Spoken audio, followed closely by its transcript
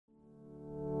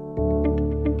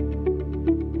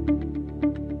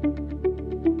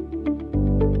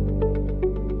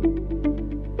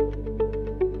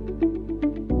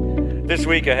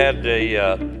week I had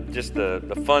just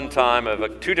the fun time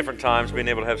of two different times being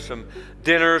able to have some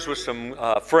dinners with some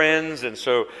friends, and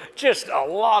so just a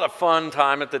lot of fun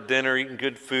time at the dinner, eating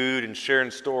good food and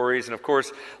sharing stories. And of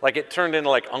course, like it turned into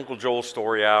like Uncle Joel's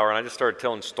story hour, and I just started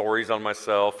telling stories on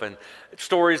myself and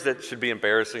stories that should be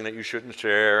embarrassing that you shouldn't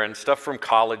share, and stuff from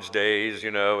college days,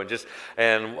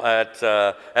 and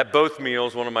at both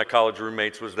meals, one of my college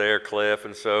roommates was there, Cliff,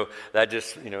 and so that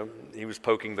just, he was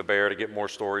poking the bear to get more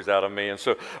stories out of me. And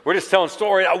so we're just telling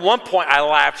stories. At one point, I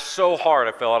laughed so hard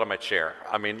I fell out of my chair.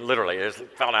 I mean, literally, I just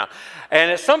fell out.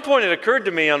 And at some point, it occurred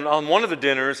to me on one of the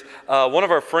dinners, one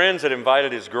of our friends had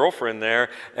invited his girlfriend there,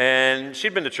 and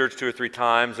she'd been to church 2 or 3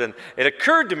 times, and it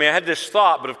occurred to me, I had this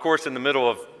thought, but of course, in the middle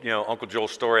of Uncle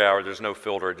Joel's story hour, there's no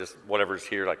filter, just whatever's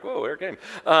here, like, whoa, there it came.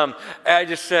 I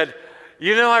just said,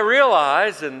 I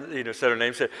realize, and, said her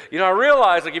name, said, I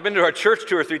realize, like, you've been to our church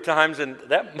 2 or 3 times, and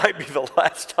that might be the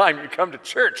last time you come to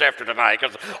church after tonight,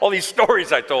 because all these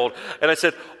stories I told. And I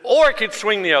said, or it could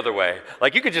swing the other way.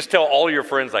 Like, you could just tell all your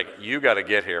friends, like, you got to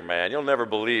get here, man. You'll never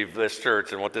believe this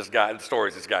church and what the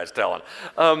stories this guy's telling.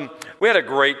 We had a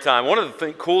great time. One of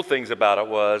the cool things about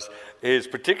it is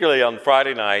particularly on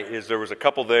Friday night, is there was a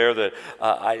couple there that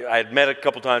I had met a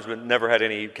couple times but never had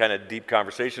any kind of deep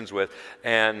conversations with,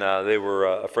 and they were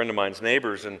a friend of mine's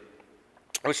neighbors, and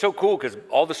it was so cool because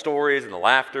all the stories and the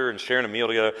laughter and sharing a meal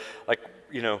together,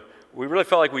 we really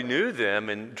felt like we knew them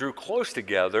and drew close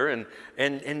together,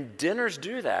 and dinners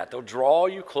do that. They'll draw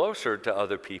you closer to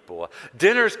other people.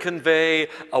 Dinners convey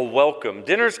a welcome.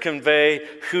 Dinners convey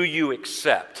who you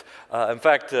accept. In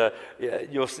fact,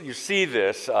 you see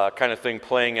this kind of thing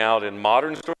playing out in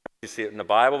modern stories. You see it in the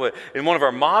Bible, but in one of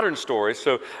our modern stories,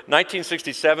 so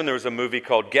 1967, there was a movie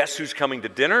called Guess Who's Coming to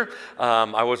Dinner.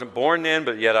 I wasn't born then,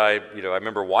 but yet I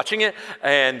remember watching it,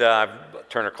 and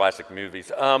Turner Classic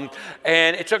Movies. And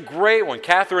it's a great one.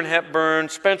 Katharine Hepburn,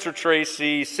 Spencer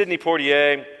Tracy, Sidney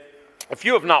Poitier. If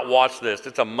you have not watched this,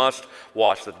 it's a must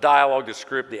watch. The dialogue, the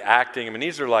script, the acting. I mean,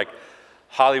 these are like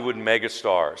Hollywood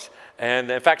megastars.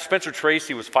 And in fact, Spencer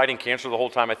Tracy was fighting cancer the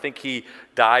whole time. I think he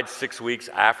died 6 weeks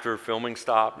after filming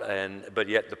stopped, but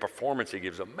yet the performance he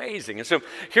gives is amazing. And so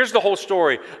here's the whole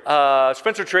story.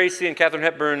 Spencer Tracy and Katharine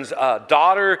Hepburn's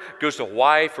daughter goes to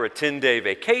Hawaii for a 10-day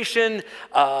vacation.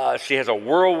 She has a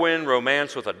whirlwind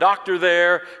romance with a doctor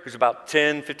there who's about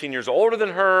 10, 15 years older than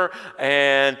her.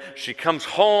 And she comes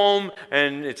home,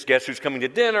 and it's guess who's coming to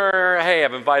dinner. Hey,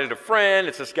 I've invited a friend.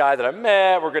 It's this guy that I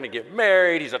met. We're going to get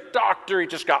married. He's a doctor. He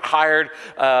just got hired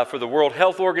for the World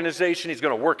Health Organization. He's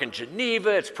going to work in Geneva.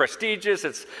 It's prestigious.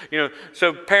 It's,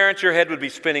 so parents, your head would be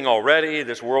spinning already,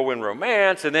 this whirlwind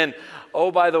romance. And then,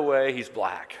 oh, by the way, he's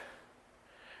black.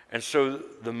 And so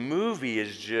the movie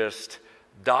is just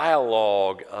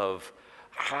dialogue of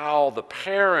how the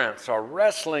parents are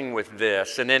wrestling with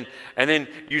this. And then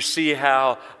you see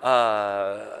how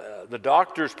the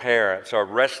doctor's parents are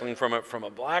wrestling from it from a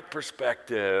black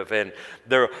perspective, and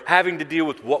they're having to deal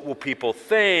with what will people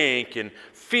think, and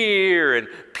fear and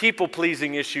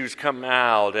people-pleasing issues come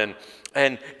out.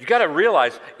 And you got to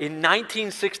realize, in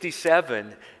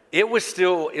 1967, it was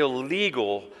still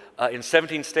illegal in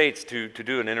 17 states to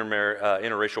do an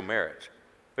interracial marriage.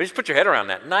 Just put your head around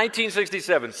that.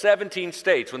 1967, 17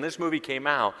 states, when this movie came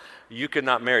out, you could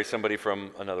not marry somebody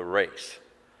from another race.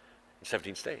 In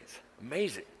 17 states.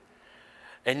 Amazing.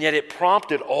 And yet it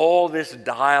prompted all this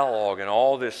dialogue and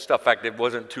all this stuff. In fact, it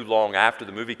wasn't too long after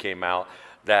the movie came out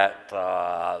that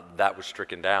that was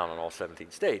stricken down in all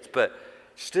 17 states. But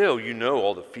still,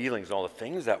 all the feelings and all the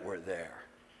things that were there.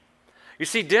 You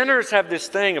see, dinners have this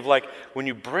thing of like, when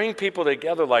you bring people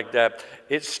together like that,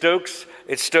 it stokes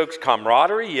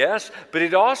camaraderie, yes, but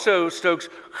it also stokes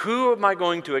who am I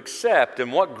going to accept,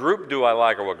 and what group do I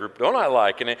like or what group don't I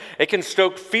like. And it can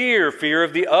stoke fear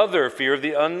of the other, fear of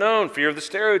the unknown, fear of the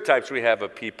stereotypes we have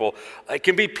of people. It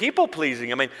can be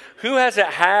people-pleasing. I mean, who hasn't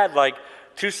had like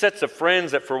 2 sets of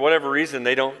friends that for whatever reason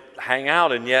they don't hang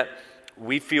out, and yet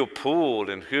we feel pulled,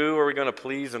 and who are we going to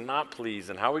please and not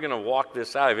please, and how are we going to walk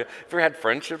this out? Have you ever had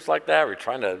friendships like that? We're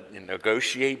trying to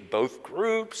negotiate both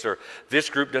groups, or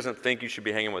this group doesn't think you should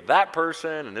be hanging with that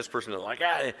person, and this person is like,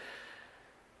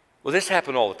 Well, this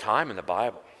happened all the time in the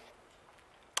Bible.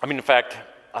 I mean, in fact,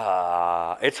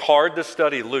 it's hard to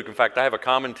study Luke. In fact, I have a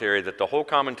commentary that the whole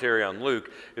commentary on Luke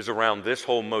is around this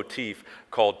whole motif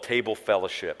called table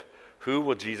fellowship. Who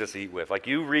will Jesus eat with? Like,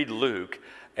 you read Luke,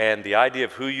 and the idea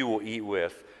of who you will eat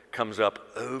with comes up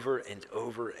over and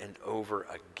over and over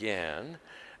again.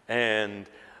 And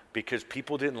because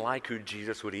people didn't like who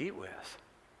Jesus would eat with.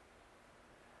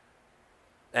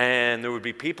 And there would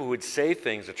be people who would say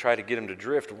things to try to get him to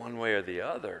drift one way or the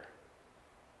other.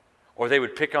 Or they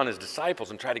would pick on his disciples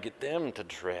and try to get them to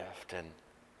drift. And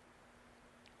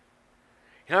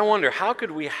I wonder, how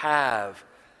could we have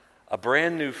a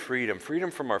brand new freedom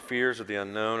from our fears of the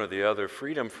unknown or the other,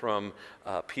 freedom from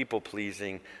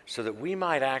people-pleasing, so that we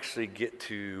might actually get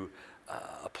to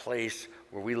a place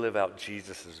where we live out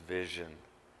Jesus' vision.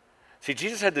 See,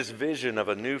 Jesus had this vision of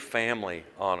a new family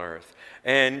on earth,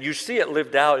 and you see it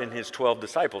lived out in his 12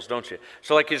 disciples, don't you?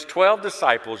 So like his 12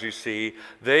 disciples, you see,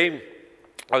 they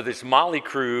are this motley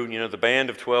crew, the band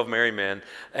of 12 merry men,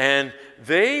 and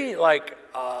they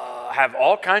have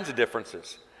all kinds of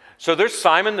differences. So there's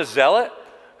Simon the Zealot,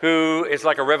 who is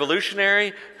like a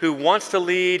revolutionary who wants to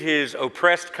lead his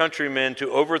oppressed countrymen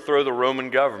to overthrow the Roman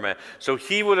government. So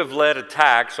he would have led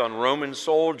attacks on Roman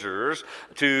soldiers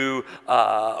to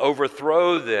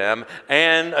overthrow them,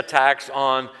 and attacks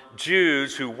on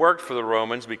Jews who worked for the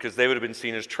Romans because they would have been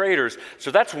seen as traitors.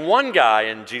 So that's one guy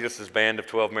in Jesus' band of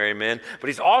 12 merry men. But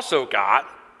he's also got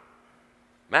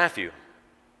Matthew,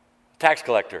 tax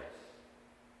collector,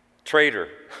 traitor,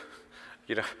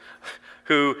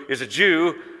 who is a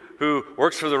Jew who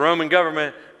works for the Roman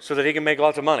government so that he can make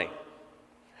lots of money.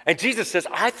 And Jesus says,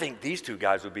 I think these two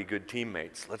guys would be good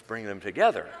teammates. Let's bring them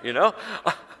together,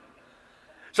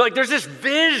 So there's this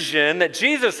vision that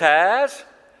Jesus has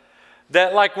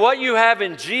that what you have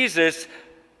in Jesus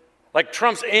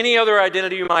trumps any other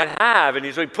identity you might have.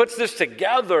 And so he puts this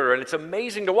together, and it's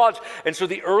amazing to watch. And so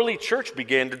the early church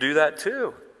began to do that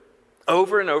too.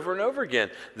 Over and over and over again,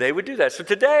 they would do that. So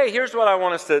today, here's what I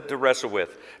want us to wrestle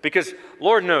with. Because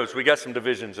Lord knows we got some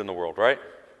divisions in the world, right?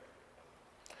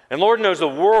 And Lord knows the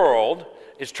world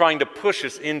is trying to push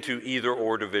us into either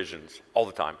or divisions all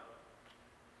the time.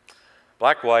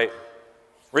 Black, white,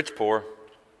 rich, poor,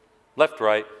 left,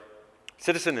 right,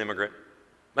 citizen, immigrant.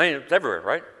 It's everywhere,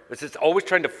 right? It's always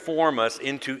trying to form us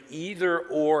into either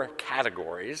or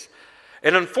categories.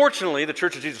 And unfortunately, the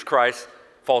Church of Jesus Christ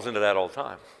falls into that all the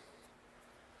time.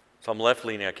 So I'm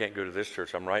left-leaning, I can't go to this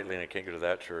church. I'm right-leaning, I can't go to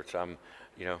that church. I'm,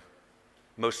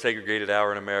 most segregated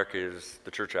hour in America is the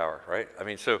church hour, right?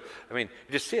 You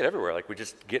just see it everywhere. We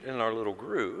just get in our little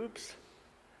groups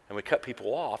and we cut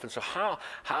people off. And so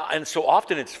and so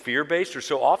often it's fear-based, or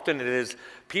so often it is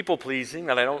people-pleasing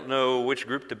that I don't know which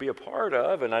group to be a part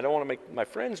of, and I don't want to make my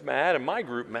friends mad and my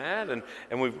group mad, and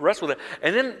we wrestle with it.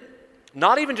 And then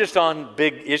not even just on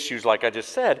big issues like I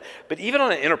just said, but even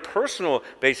on an interpersonal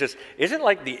basis,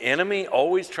 isn't the enemy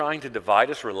always trying to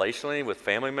divide us relationally with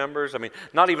family members?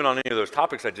 Not even on any of those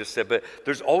topics I just said, but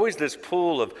there's always this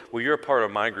pull of, well, you're a part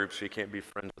of my group, so you can't be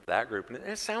friends with that group. And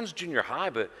it sounds junior high,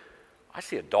 but I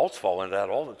see adults fall into that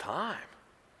all the time.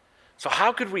 So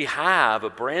how could we have a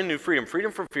brand new freedom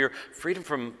from fear, freedom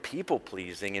from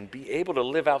people-pleasing, and be able to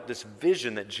live out this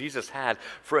vision that Jesus had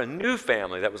for a new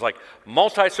family that was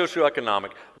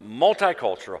multi-socioeconomic,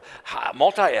 multicultural,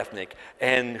 multi-ethnic,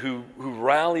 and who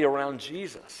rally around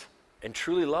Jesus and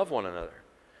truly love one another?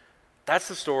 That's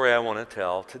the story I want to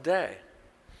tell today.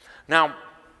 Now,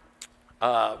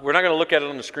 we're not going to look at it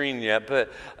on the screen yet,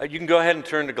 but you can go ahead and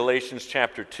turn to Galatians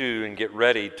chapter 2 and get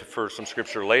ready for some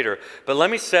scripture later. But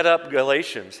let me set up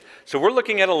Galatians. So we're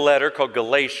looking at a letter called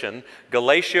Galatian.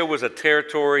 Galatia was a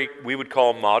territory we would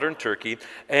call modern Turkey.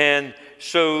 And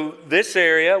so this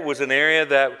area was an area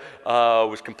that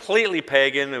was completely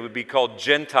pagan. It would be called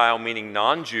Gentile, meaning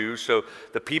non-Jew. So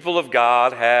the people of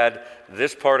God had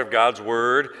this part of God's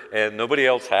word, and nobody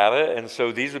else had it. And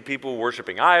so these are people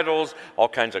worshiping idols, all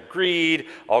kinds of greed,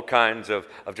 all kinds of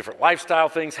different lifestyle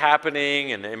things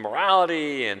happening, and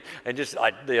immorality, and just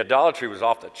the idolatry was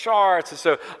off the charts. And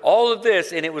so all of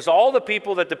this, and it was all the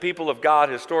people that the people of God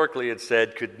historically had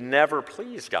said could never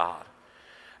please God.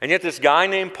 And yet this guy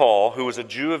named Paul, who was a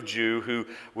Jew of Jew, who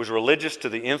was religious to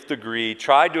the nth degree,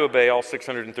 tried to obey all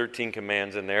 613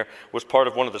 commands in there, was part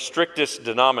of one of the strictest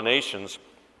denominations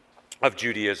of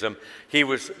Judaism. He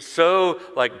was so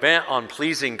bent on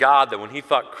pleasing God that when he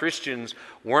thought Christians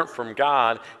weren't from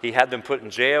God, he had them put in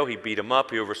jail. He beat them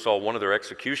up. He oversaw one of their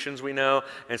executions, we know.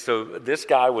 And so this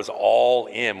guy was all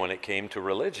in when it came to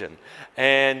religion.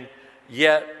 And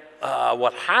yet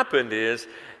what happened is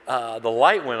the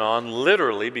light went on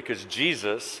literally because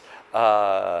Jesus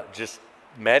just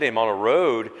met him on a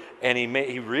road, and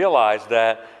he realized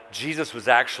that Jesus was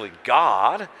actually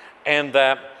God, and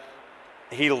that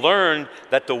he learned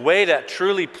that the way that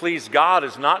truly pleased God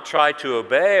is not try to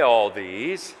obey all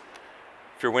these.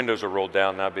 If your windows are rolled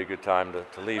down, that'd be a good time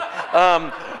to leave.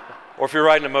 Or if you're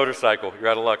riding a motorcycle, you're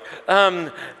out of luck.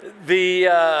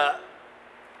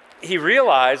 He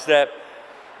realized that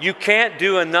you can't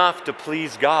do enough to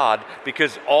please God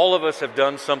because all of us have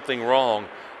done something wrong.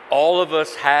 All of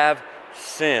us have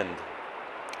sinned.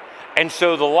 And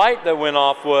so the light that went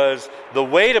off was the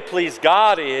way to please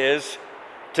God is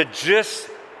to just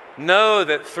know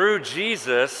that through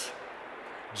Jesus,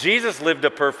 Jesus lived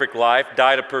a perfect life,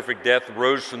 died a perfect death,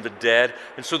 rose from the dead.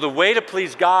 And so the way to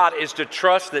please God is to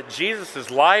trust that Jesus'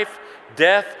 life,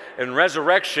 death, and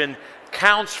resurrection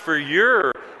counts for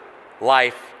your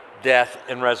life, death,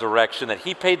 and resurrection, that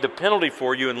he paid the penalty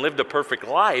for you and lived a perfect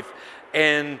life.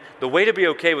 And the way to be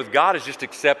okay with God is just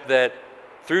accept that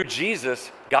through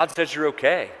Jesus, God says you're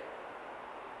okay.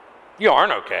 You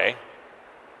aren't okay.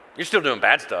 You're still doing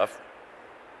bad stuff.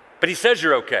 But he says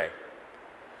you're okay.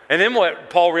 And then what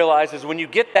Paul realizes, when you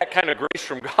get that kind of grace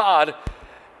from God,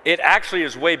 it actually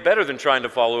is way better than trying to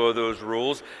follow those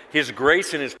rules. His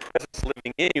grace and his presence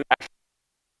living in you actually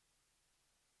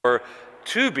are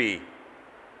to be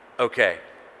okay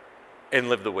and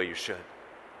live the way you should.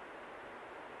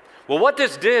 Well, what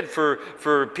this did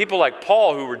for people like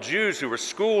Paul, who were Jews, who were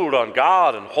schooled on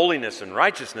God and holiness and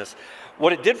righteousness,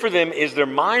 what it did for them is their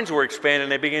minds were expanded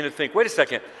and they began to think, wait a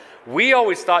second, we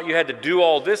always thought you had to do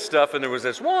all this stuff and there was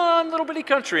this one little bitty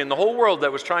country in the whole world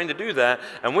that was trying to do that,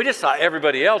 and we just thought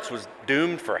everybody else was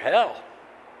doomed for hell.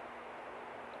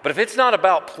 But if it's not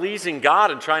about pleasing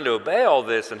God and trying to obey all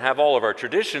this and have all of our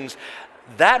traditions,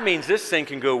 that means this thing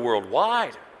can go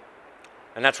worldwide.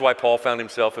 And that's why Paul found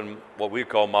himself in what we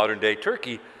call modern-day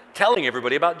Turkey, telling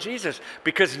everybody about Jesus.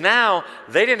 Because now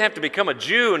they didn't have to become a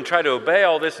Jew and try to obey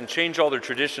all this and change all their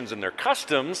traditions and their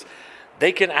customs.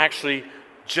 They can actually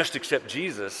just accept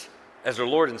Jesus as their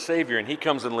Lord and Savior, and he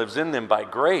comes and lives in them by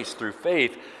grace through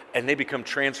faith, and they become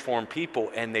transformed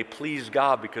people, and they please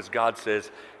God because God says,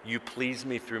 you please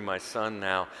me through my Son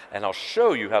now, and I'll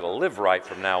show you how to live right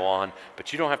from now on,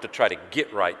 but you don't have to try to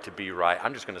get right to be right.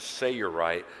 I'm just going to say you're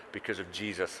right because of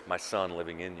Jesus, my Son,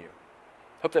 living in you.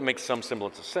 Hope that makes some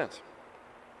semblance of sense.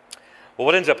 Well,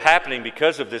 what ends up happening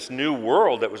because of this new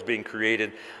world that was being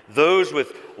created, those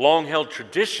with long-held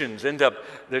traditions end up,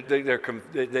 they're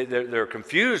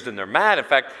confused and they're mad. In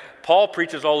fact, Paul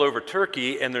preaches all over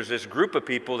Turkey, and there's this group of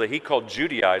people that he called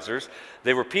Judaizers.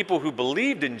 They were people who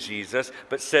believed in Jesus,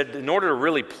 but said in order to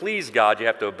really please God, you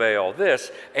have to obey all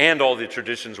this and all the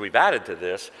traditions we've added to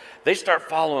this. They start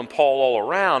following Paul all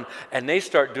around, and they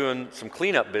start doing some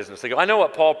cleanup business. They go, I know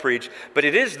what Paul preached, but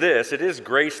it is this. It is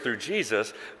grace through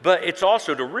Jesus, but it's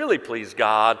also to really please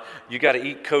God, you got to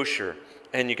eat kosher,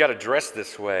 and you got to dress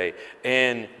this way,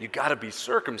 and you got to be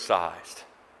circumcised.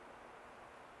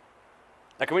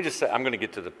 Now, can we just say, I'm going to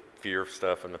get to the fear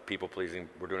stuff and the people-pleasing.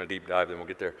 We're doing a deep dive, then we'll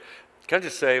get there. Can I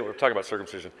just say, we're talking about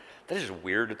circumcision. That is just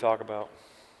weird to talk about.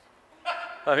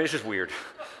 I mean, it's just weird.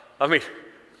 I mean,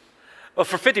 well,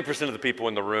 for 50% of the people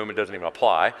in the room, it doesn't even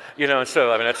apply. You know, and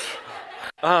so, I mean, that's...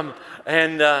 kind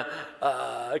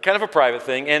of a private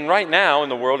thing. And right now in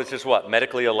the world, it's just what?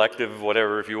 Medically elective,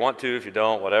 whatever. If you want to, if you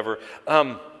don't, whatever.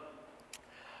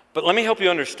 But let me help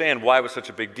you understand why it was such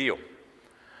a big deal.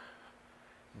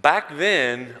 Back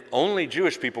then, only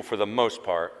Jewish people, for the most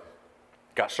part,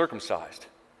 got circumcised.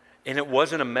 And it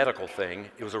wasn't a medical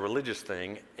thing. It was a religious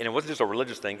thing. And it wasn't just a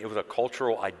religious thing. It was a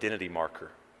cultural identity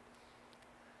marker.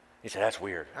 He said, that's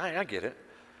weird. I get it.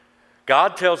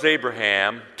 God tells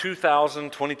Abraham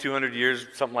 2,000, 2,200 years,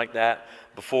 something like that,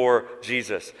 before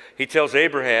Jesus. He tells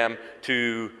Abraham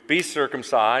to be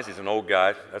circumcised. He's an old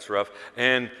guy. That's rough.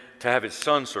 And to have his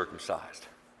son circumcised.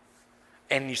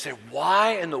 And you say,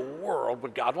 why in the world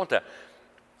would God want that?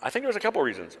 I think there's a couple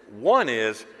reasons. One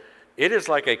is, it is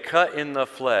like a cut in the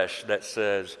flesh that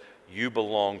says you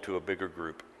belong to a bigger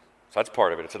group. So that's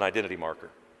part of it. It's an identity marker.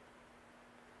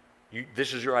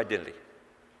 This is your identity.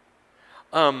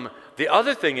 The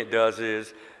other thing it does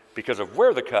is, because of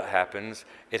where the cut happens,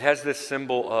 it has this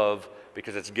symbol of,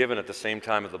 because it's given at the same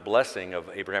time of the blessing of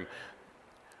Abraham,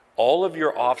 all of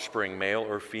your offspring, male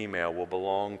or female, will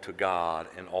belong to God,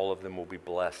 and all of them will be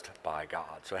blessed by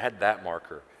God. So it had that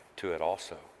marker to it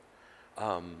also.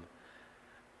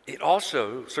 It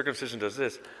also, circumcision does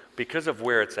this, because of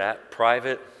where it's at,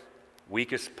 private,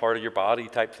 weakest part of your body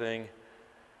type thing,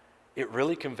 it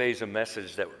really conveys a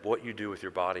message that what you do with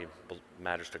your body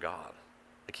matters to God.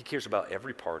 Like he cares about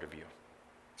every part of you.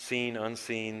 Seen,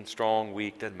 unseen, strong,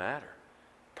 weak, doesn't matter.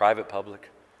 Private, public.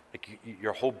 Like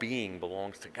your whole being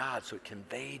belongs to God, so it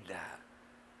conveyed that.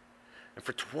 And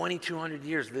for 2,200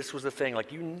 years, this was the thing.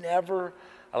 Like you never,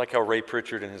 I like how Ray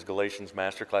Pritchard in his Galatians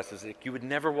masterclass is, like you would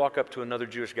never walk up to another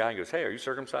Jewish guy and goes, hey, are you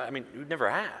circumcised? I mean, you'd never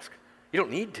ask. You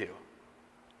don't need to,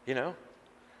 you know?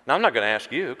 Now, I'm not going to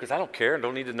ask you because I don't care and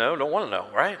don't need to know, don't want to know,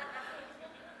 right?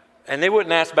 And they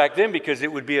wouldn't ask back then because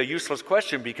it would be a useless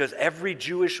question, because every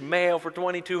Jewish male for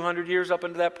 2,200 years up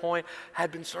until that point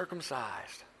had been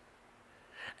circumcised.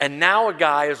 And now a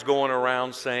guy is going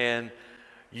around saying,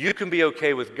 You can be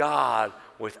okay with God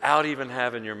without even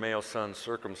having your male son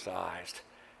circumcised.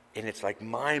 And it's like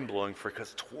mind-blowing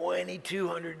because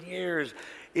 2,200 years,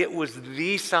 it was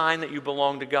the sign that you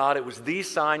belonged to God. It was the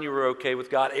sign you were okay with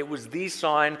God. It was the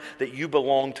sign that you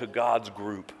belonged to God's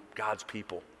group, God's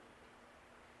people.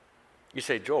 You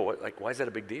say, Joel, why is that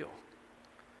a big deal?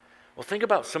 Well, think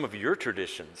about some of your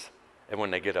traditions and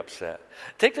when they get upset.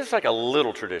 Take this like a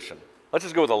little tradition. Let's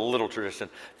just go with a little tradition.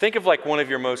 Think of like one of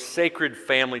your most sacred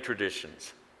family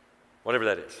traditions, whatever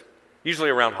that is. Usually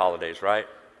around holidays, right?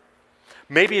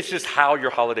 Maybe it's just how your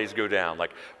holidays go down.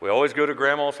 Like we always go to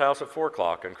grandma's house at 4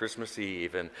 o'clock on Christmas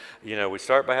Eve. And, we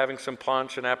start by having some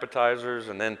punch and appetizers.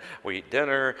 And then we eat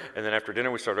dinner. And then after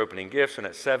dinner, we start opening gifts. And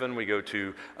at 7, we go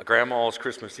to grandma's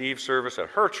Christmas Eve service at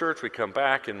her church. We come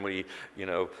back and we,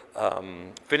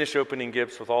 finish opening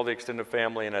gifts with all the extended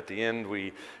family. And at the end,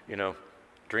 we,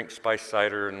 drink spiced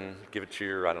cider and give a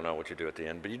cheer. I don't know what you do at the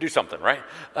end, but you do something, right?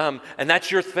 And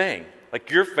that's your thing. Like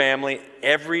your family,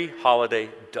 every holiday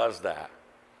does that.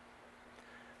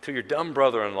 Till your dumb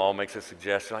brother-in-law makes a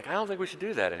suggestion, like, I don't think we should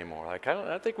do that anymore. Like,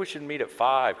 I think we should meet at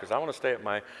 5 because I want to stay at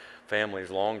my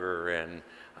family's longer. And,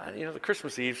 the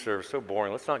Christmas Eve service is so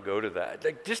boring. Let's not go to that.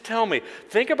 Like, just tell me,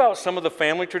 think about some of the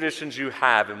family traditions you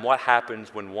have and what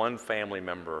happens when one family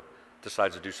member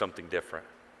decides to do something different.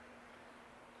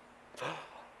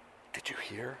 Did you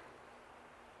hear?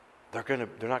 They're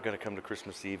not going to come to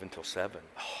Christmas Eve until 7.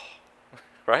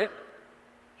 Right?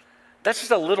 That's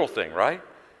just a little thing, right?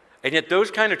 And yet those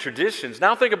kind of traditions,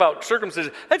 now think about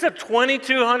circumcision. That's a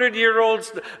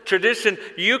 2,200-year-old tradition.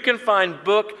 You can find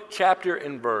book, chapter,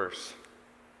 and verse.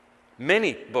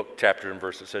 Many book, chapter, and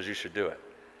verse that says you should do it.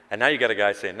 And now you got a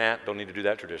guy saying, nah, don't need to do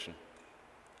that tradition.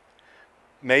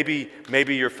 Maybe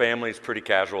your family's pretty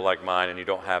casual like mine and you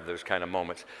don't have those kind of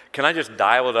moments. Can I just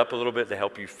dial it up a little bit to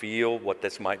help you feel what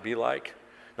this might be like?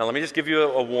 Now let me just give you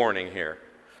a warning here.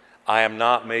 I am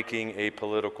not making a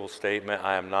political statement.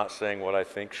 I am not saying what I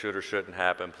think should or shouldn't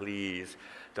happen. Please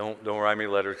don't write me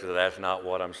letters because that's not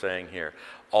what I'm saying here.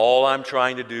 All I'm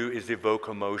trying to do is evoke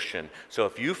emotion. So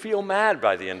if you feel mad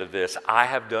by the end of this, I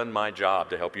have done my job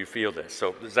to help you feel this.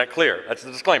 So is that clear? That's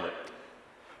the disclaimer.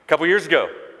 A couple years ago,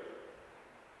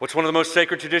 what's one of the most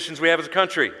sacred traditions we have as a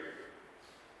country?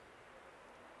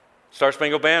 Star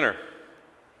Spangled Banner.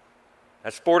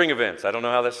 At sporting events. I don't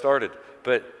know how that started,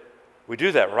 but we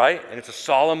do that, right? And it's a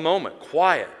solemn moment,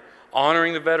 quiet,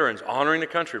 honoring the veterans, honoring the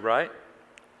country, right?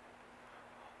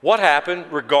 What happened,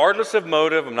 regardless of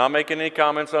motive, I'm not making any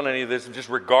comments on any of this, just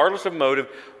regardless of motive,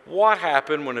 what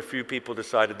happened when a few people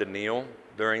decided to kneel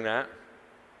during that?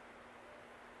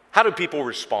 How did people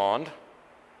respond?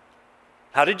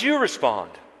 How did you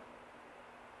respond?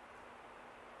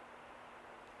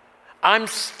 I'm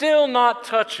still not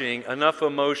touching enough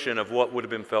emotion of what would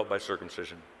have been felt by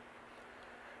circumcision.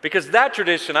 Because that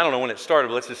tradition, I don't know when it started,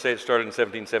 but let's just say it started in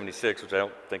 1776, which I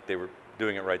don't think they were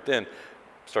doing it right then.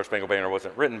 Star Spangled Banner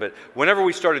wasn't written, but whenever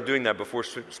we started doing that before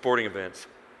sporting events,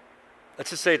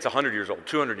 let's just say it's 100 years old,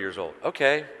 200 years old.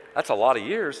 Okay, that's a lot of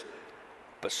years,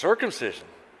 but circumcision,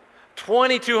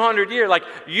 2,200 years. Like,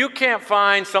 you can't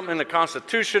find something in the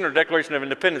Constitution or Declaration of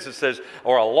Independence that says,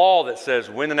 or a law that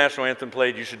says when the national anthem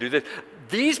played, you should do this.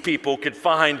 These people could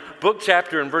find book,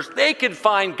 chapter, and verse. They could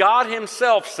find God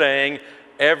himself saying,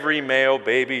 every male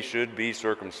baby should be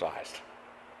circumcised.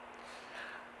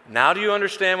 Now do you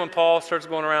understand when Paul starts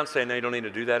going around saying, no, you don't need to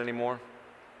do that anymore?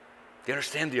 Do you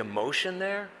understand the emotion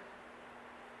there?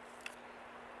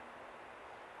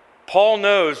 Paul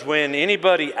knows when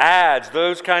anybody adds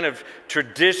those kind of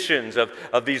traditions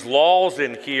of these laws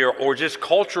in here, or just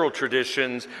cultural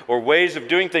traditions or ways of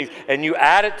doing things, and you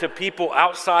add it to people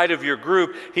outside of your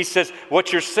group, he says,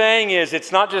 what you're saying is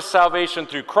it's not just salvation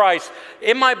through Christ.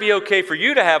 It might be okay for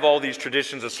you to have all these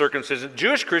traditions of circumcision.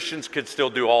 Jewish Christians could still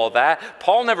do all of that.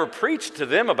 Paul never preached to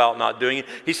them about not doing it.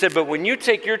 He said, but when you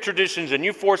take your traditions and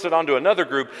you force it onto another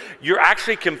group, you're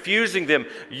actually confusing them.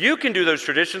 You can do those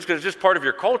traditions because it's just part of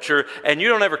your culture, and you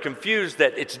don't ever confuse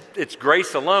that it's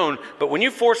grace alone. But when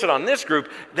you force it on this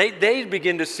group, they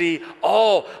begin to see,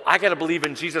 oh, I got to believe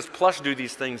in Jesus plus do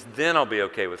these things, then I'll be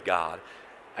okay with God.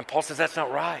 And Paul says that's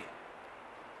not right.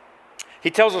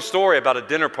 He tells a story about a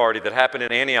dinner party that happened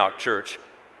in Antioch Church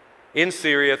in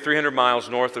Syria, 300 miles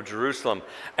north of Jerusalem.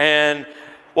 And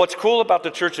What's cool about the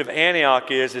church of Antioch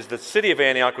is the city of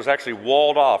Antioch was actually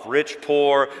walled off, rich,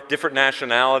 poor, different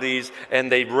nationalities,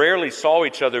 and they rarely saw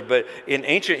each other. But in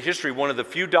ancient history, one of the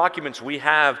few documents we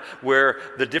have where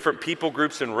the different people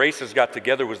groups and races got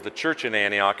together was the church in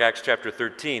Antioch, Acts chapter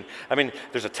 13. I mean,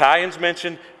 there's Italians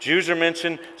mentioned, Jews are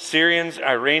mentioned, Syrians,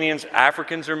 Iranians,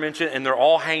 Africans are mentioned, and they're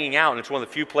all hanging out. And it's one of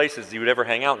the few places you would ever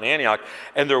hang out in Antioch,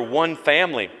 and they're one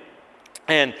family.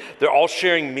 And they're all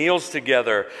sharing meals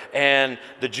together, and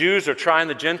the Jews are trying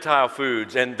the Gentile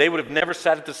foods, and they would have never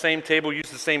sat at the same table,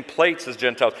 used the same plates as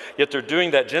Gentiles, yet they're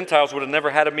doing that. Gentiles would have never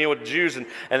had a meal with Jews, and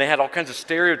they had all kinds of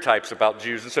stereotypes about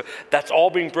Jews. And so that's all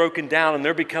being broken down, and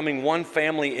they're becoming one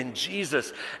family in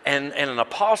Jesus. And an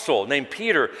apostle named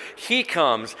Peter, he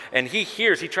comes, and he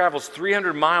travels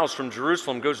 300 miles from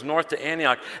Jerusalem, goes north to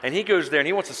Antioch, and he goes there, and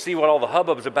he wants to see what all the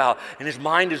hubbub is about, and his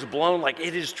mind is blown like,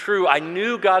 it is true. I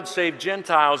knew God saved Gentiles,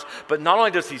 but not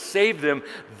only does he save them,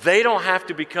 they don't have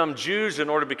to become Jews in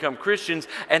order to become Christians.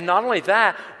 And not only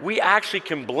that, we actually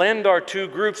can blend our two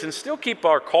groups and still keep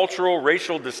our cultural,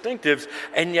 racial distinctives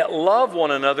and yet love one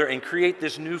another and create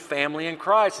this new family in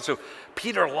Christ. And so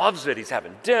Peter loves it. He's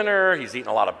having dinner. He's eating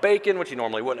a lot of bacon, which he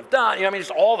normally wouldn't have done.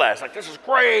 Just all that. It's like, this is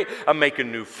great. I'm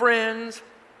making new friends.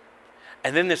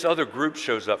 And then this other group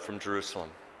shows up from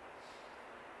Jerusalem.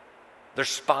 They're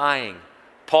spying.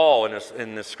 Paul,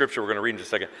 in this scripture we're going to read in just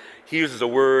a second, he uses a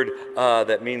word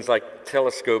that means like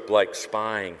telescope, like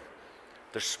spying.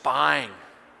 They're spying.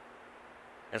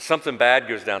 And something bad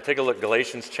goes down. Take a look,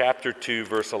 Galatians chapter 2,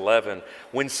 verse 11.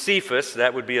 When Cephas,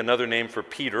 that would be another name for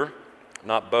Peter,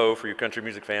 not Bo for you country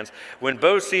music fans. When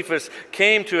Cephas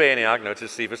came to Antioch, no, it's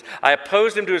just Cephas, I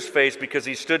opposed him to his face because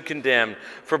he stood condemned.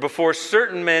 For before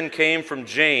certain men came from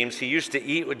James, he used to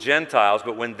eat with Gentiles,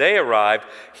 but when they arrived,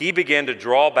 he began to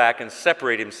draw back and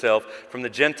separate himself from the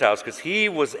Gentiles because he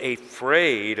was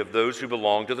afraid of those who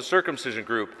belonged to the circumcision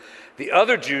group. The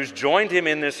other Jews joined him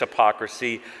in this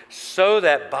hypocrisy, so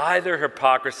that by their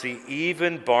hypocrisy,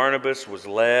 even Barnabas was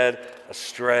led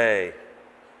astray.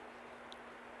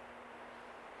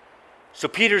 So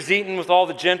Peter's eating with all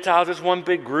the Gentiles. There's one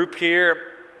big group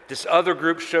here. This other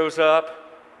group shows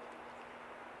up,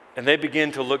 and they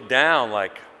begin to look down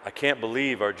like, I can't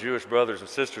believe our Jewish brothers and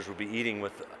sisters would be eating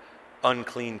with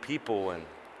unclean people, and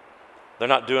they're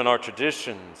not doing our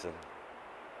traditions. And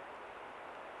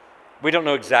we don't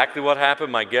know exactly what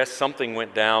happened. My guess, something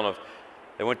went down.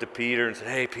 They went to Peter and said,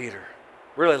 hey, Peter,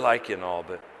 really like you and all,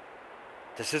 but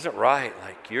this isn't right.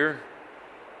 Like, you're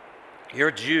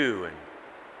a Jew, and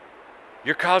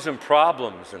you're causing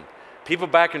problems, and people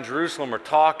back in Jerusalem are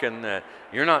talking that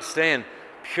you're not staying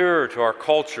pure to our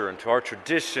culture and to our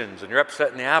traditions, and you're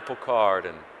upsetting the apple cart,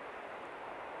 and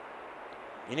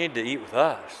you need to eat with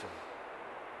us.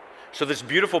 So this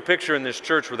beautiful picture in this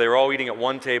church where they were all eating at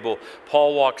one table,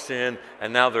 Paul walks in,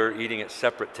 and now they're eating at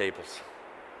separate tables.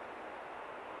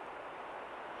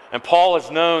 And Paul has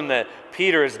known that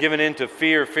Peter has given into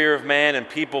fear of man and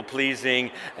people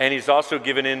pleasing, and he's also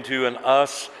given into an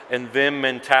us and them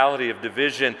mentality of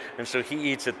division. And so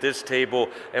he eats at this table,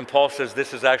 and Paul says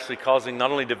this is actually causing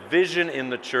not only division in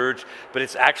the church, but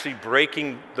it's actually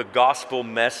breaking the gospel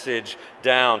message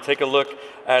down. Take a look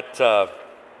at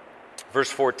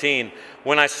verse 14.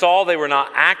 When I saw they were not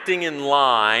acting in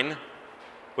line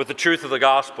with the truth of the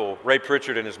gospel, Ray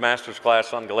Pritchard in his master's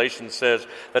class on Galatians says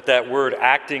that word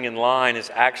acting in line is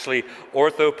actually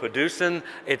orthopedeusin.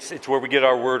 It's where we get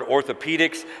our word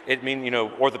orthopedics. It means,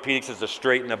 orthopedics is to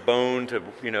straighten a bone, to,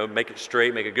 make it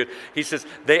straight, make it good. He says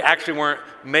they actually weren't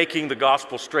making the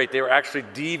gospel straight. They were actually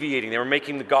deviating. They were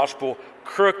making the gospel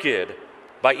crooked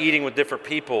by eating with different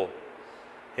people.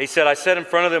 He said, I said in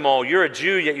front of them all, you're a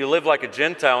Jew, yet you live like a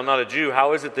Gentile, not a Jew.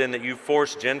 How is it then that you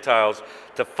force Gentiles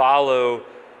to follow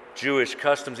Jewish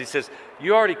customs? He says,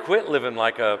 you already quit living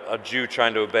like a Jew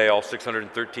trying to obey all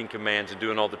 613 commands and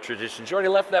doing all the traditions. You already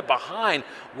left that behind.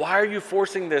 Why are you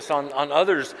forcing this on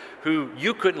others who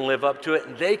you couldn't live up to it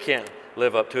and they can't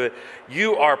live up to it?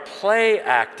 You are play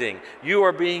acting. You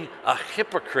are being a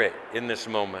hypocrite in this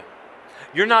moment.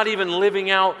 You're not even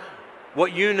living out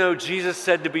what you know Jesus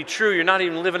said to be true. You're not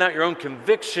even living out your own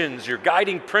convictions, your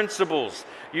guiding principles.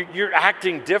 You're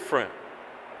acting different.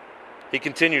 He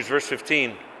continues, verse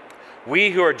 15.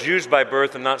 We who are Jews by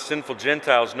birth and not sinful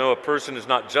Gentiles know a person is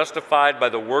not justified by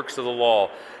the works of the law.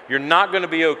 You're not going to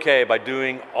be okay by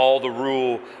doing all the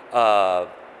rule or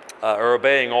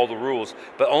obeying all the rules,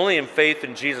 but only in faith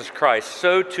in Jesus Christ.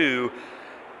 So too,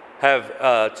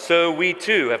 so we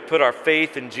too have put our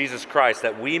faith in Jesus Christ,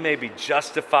 that we may be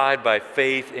justified by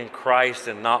faith in Christ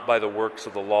and not by the works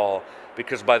of the law.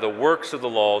 Because by the works of the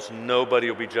laws, nobody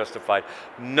will be justified.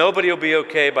 Nobody will be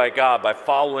okay by God by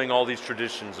following all these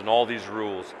traditions and all these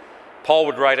rules. Paul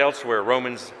would write elsewhere,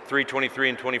 Romans 3:23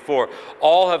 and 24,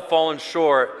 all have fallen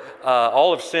short,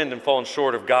 all have sinned and fallen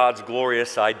short of God's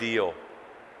glorious ideal.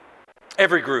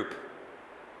 Every group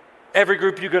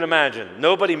you could imagine,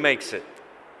 nobody makes it.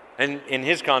 And in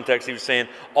his context, he was saying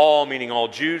all, meaning all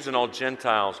Jews and all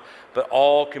Gentiles, but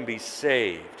all can be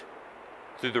saved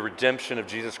through the redemption of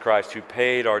Jesus Christ, who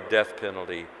paid our death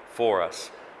penalty for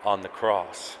us on the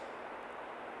cross.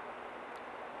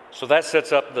 So that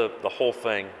sets up the whole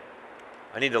thing.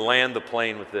 I need to land the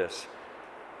plane with this.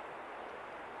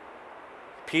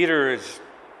 Peter is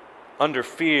under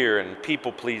fear and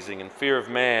people-pleasing and fear of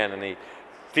man, and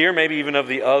fear maybe even of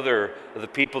the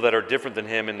people that are different than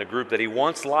him in the group that he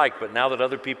once liked, but now that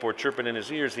other people are chirping in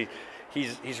his ears,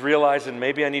 he's realizing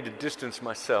maybe I need to distance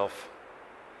myself.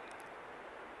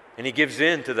 And he gives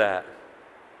in to that.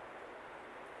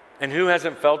 And who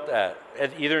hasn't felt that?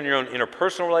 Either in your own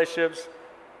interpersonal relationships,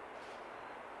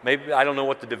 maybe, I don't know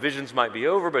what the divisions might be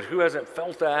over, but who hasn't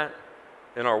felt that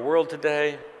in our world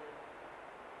today?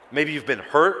 Maybe you've been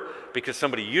hurt because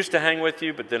somebody used to hang with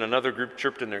you, but then another group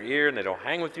chirped in their ear and they don't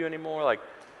hang with you anymore. Like,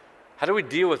 how do we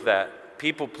deal with that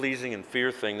people-pleasing and fear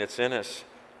thing that's in us?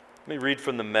 Let me read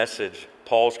from the Message,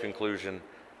 Paul's conclusion,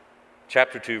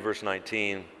 chapter 2, verse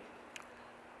 19.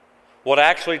 What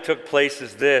actually took place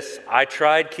is this: I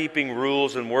tried keeping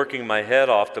rules and working my head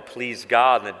off to please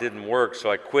God, and it didn't work,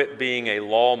 so I quit being a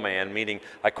lawman, meaning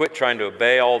I quit trying to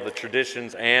obey all the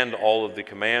traditions and all of the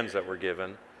commands that were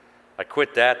given. I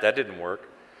quit that didn't work.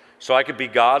 So I could be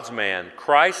God's man.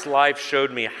 Christ's life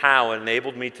showed me how and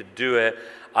enabled me to do it.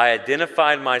 I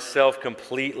identified myself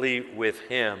completely with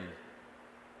Him.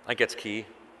 I think that's key.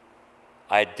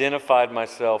 I identified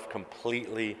myself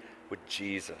completely with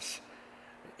Jesus.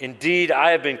 Indeed,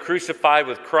 I have been crucified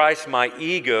with Christ. My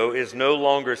ego is no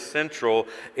longer central.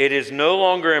 It is no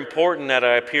longer important that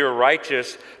I appear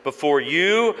righteous before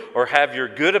you or have your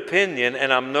good opinion,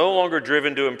 and I'm no longer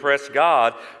driven to impress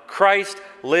God. Christ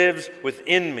lives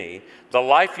within me. The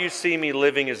life you see me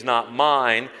living is not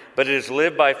mine, but it is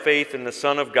lived by faith in the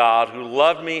Son of God who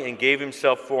loved me and gave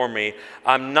Himself for me.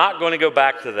 I'm not going to go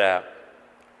back to that.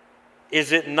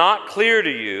 Is it not clear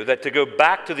to you that to go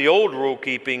back to the old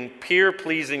rule-keeping,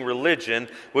 peer-pleasing religion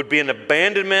would be an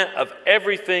abandonment of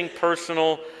everything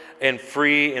personal and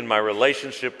free in my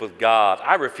relationship with God?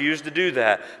 I refuse to do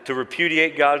that, to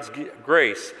repudiate God's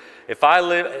grace. If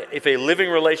a living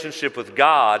relationship with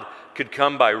God could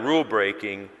come by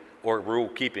rule-breaking, or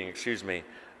rule-keeping,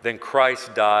 then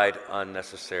Christ died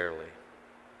unnecessarily.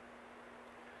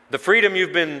 The freedom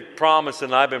you've been promised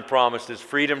and I've been promised is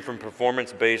freedom from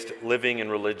performance-based living and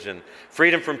religion,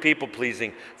 freedom from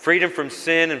people-pleasing, freedom from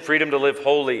sin, and freedom to live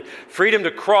holy, freedom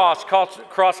to cross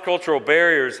cross-cultural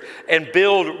barriers and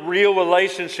build real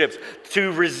relationships,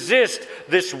 to resist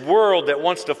this world that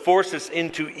wants to force us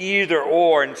into either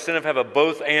or instead of have a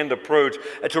both-and approach,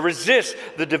 and to resist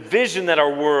the division that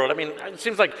our world, it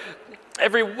seems like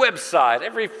every website,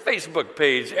 every Facebook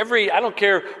page, I don't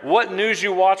care what news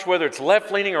you watch, whether it's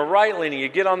left-leaning or right-leaning, you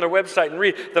get on their website and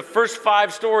read, the first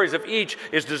 5 stories of each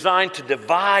is designed to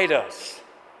divide us.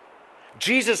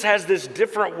 Jesus has this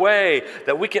different way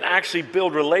that we can actually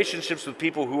build relationships with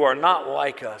people who are not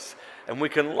like us, and we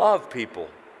can love people.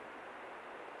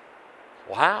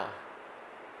 Wow.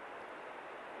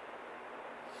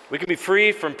 We can be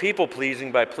free from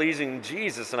people-pleasing by pleasing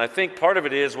Jesus. And I think part of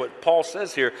it is what Paul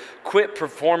says here: quit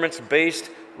performance-based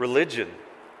religion.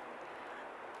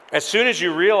 As soon as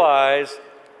you realize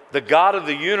the God of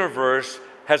the universe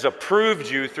has approved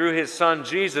you through His Son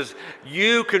Jesus,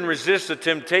 you can resist the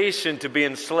temptation to be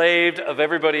enslaved of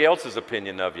everybody else's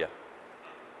opinion of you.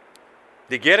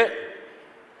 Do you get it?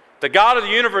 The God of the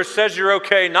universe says you're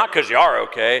okay, not because you are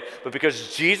okay, but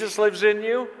because Jesus lives in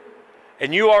you,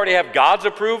 and you already have God's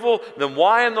approval. Then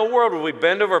why in the world would we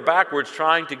bend over backwards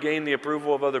trying to gain the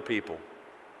approval of other people?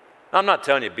 I'm not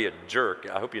telling you to be a jerk.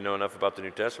 I hope you know enough about the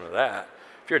New Testament of that.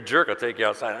 If you're a jerk, I'll take you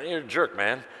outside. You're a jerk,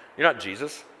 man. You're not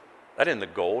Jesus. That isn't the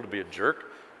goal, to be a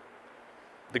jerk.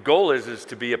 The goal is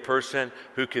to be a person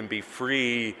who can be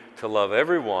free to love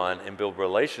everyone and build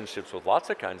relationships with lots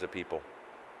of kinds of people.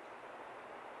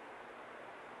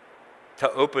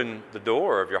 To open the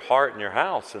door of your heart and your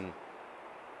house and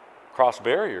cross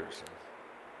barriers.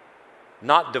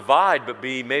 Not divide, but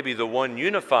be maybe the one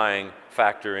unifying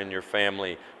factor in your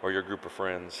family or your group of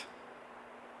friends.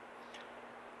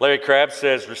 Larry Crabb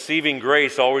says, receiving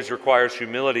grace always requires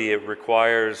humility. It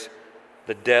requires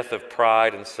the death of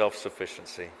pride and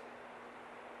self-sufficiency.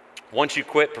 Once you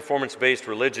quit performance-based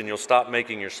religion, you'll stop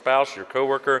making your spouse, your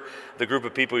coworker, the group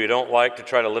of people you don't like to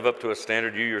try to live up to a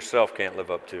standard you yourself can't live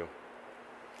up to.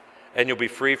 And you'll be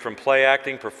free from play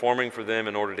acting, performing for them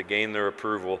in order to gain their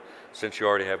approval, since you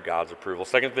already have God's approval.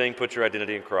 Second thing, put your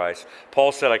identity in Christ.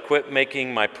 Paul said, I quit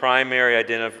making my primary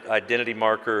identity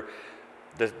marker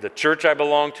the church I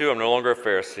belong to. I'm no longer a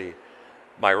Pharisee.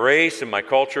 My race and my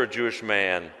culture, a Jewish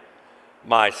man.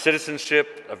 My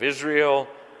citizenship of Israel,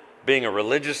 being a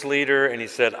religious leader. And he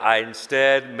said, I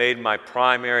instead made my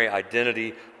primary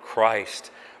identity Christ.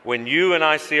 When you and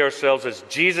I see ourselves as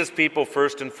Jesus people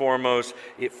first and foremost,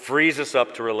 it frees us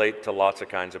up to relate to lots of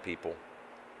kinds of people.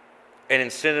 And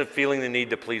instead of feeling the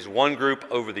need to please one group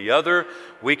over the other,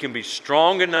 we can be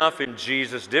strong enough in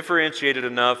Jesus, differentiated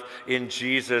enough in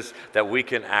Jesus, that we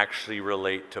can actually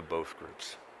relate to both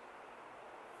groups.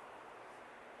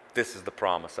 This is the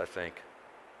promise, I think,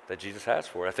 that Jesus has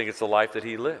for it. I think it's the life that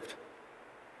he lived.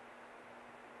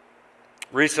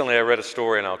 Recently, I read a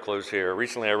story, and I'll close here.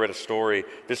 Recently, I read a story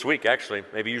this week, actually.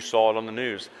 Maybe you saw it on the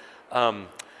news.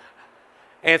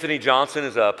 Anthony Johnson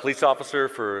is a police officer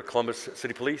for Columbus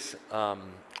City Police.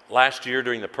 Last year,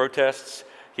 during the protests,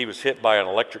 he was hit by an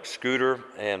electric scooter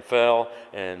and fell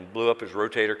and blew up his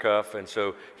rotator cuff. And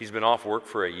so he's been off work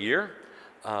for a year.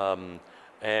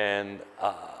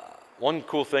 One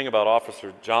cool thing about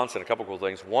Officer Johnson, a couple cool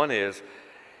things. One is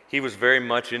he was very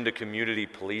much into community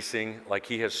policing. Like,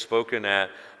 he has spoken at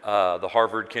the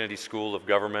Harvard Kennedy School of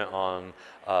Government on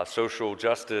social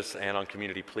justice and on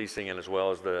community policing, and as well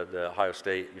as the Ohio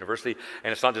State University.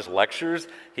 And it's not just lectures.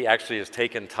 He actually has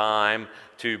taken time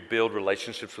to build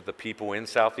relationships with the people in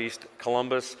Southeast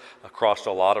Columbus across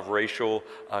a lot of racial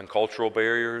and cultural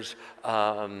barriers.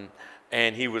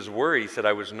 And he was worried. He said,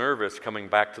 I was nervous coming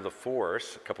back to the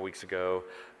force a couple weeks ago,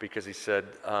 because he said,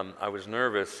 I was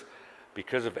nervous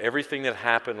because of everything that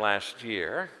happened last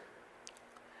year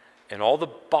and all the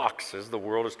boxes the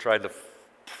world has tried to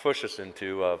push us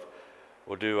into of,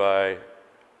 well, do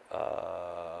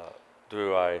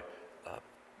I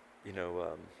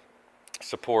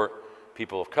support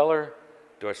people of color?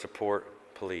 Do I support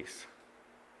police?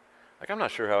 Like, I'm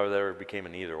not sure how there ever became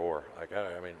an either or. Like,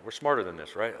 I mean, we're smarter than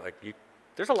this, right? Like,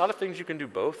 there's a lot of things you can do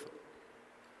both.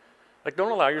 Like,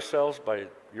 don't allow yourselves by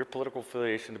your political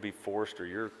affiliation to be forced, or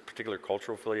your particular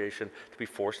cultural affiliation to be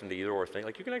forced into either or thing.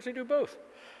 Like, you can actually do both.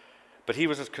 But he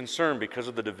was as concerned because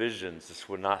of the divisions this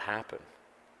would not happen.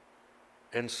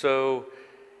 And so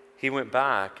he went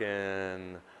back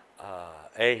and,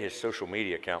 his social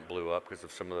media account blew up because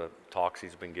of some of the talks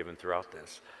he's been given throughout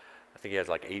this. I think he has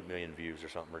like 8 million views or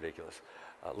something ridiculous.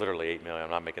 Literally 8 million. I'm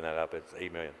not making that up. It's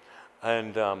 8 million.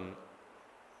 And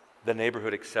the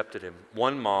neighborhood accepted him.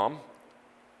 One mom,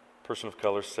 person of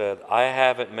color, said, I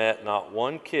haven't met not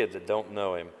one kid that don't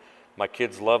know him. My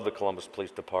kids love the Columbus Police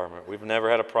Department. We've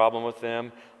never had a problem with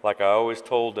them. Like I always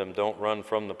told them, don't run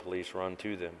from the police, run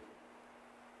to them.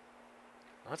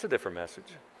 That's a different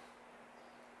message.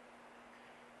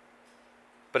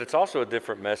 But it's also a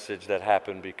different message that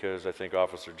happened because I think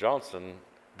Officer Johnson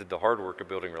did the hard work of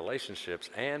building relationships,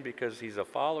 and because he's a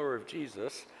follower of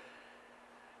Jesus.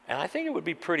 And I think it would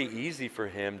be pretty easy for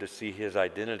him to see his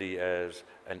identity as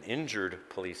an injured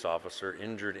police officer,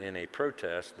 injured in a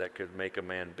protest that could make a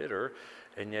man bitter,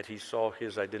 and yet he saw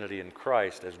his identity in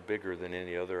Christ as bigger than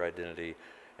any other identity.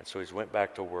 And so he's went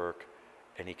back to work,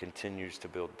 and he continues to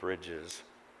build bridges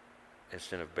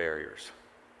instead of barriers.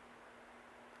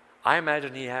 I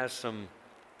imagine he has some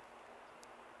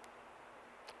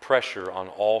pressure on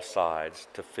all sides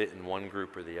to fit in one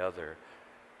group or the other.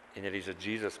 And yet he's a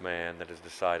Jesus man that has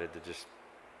decided to just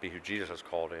be who Jesus has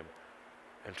called him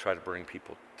and try to bring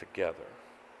people together.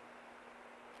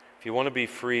 If you want to be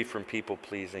free from people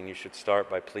pleasing, you should start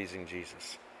by pleasing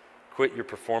Jesus. Quit your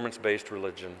performance-based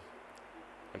religion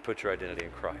and put your identity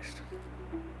in Christ.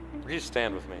 Would you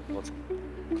stand with me? Let's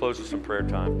close with some prayer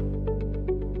time.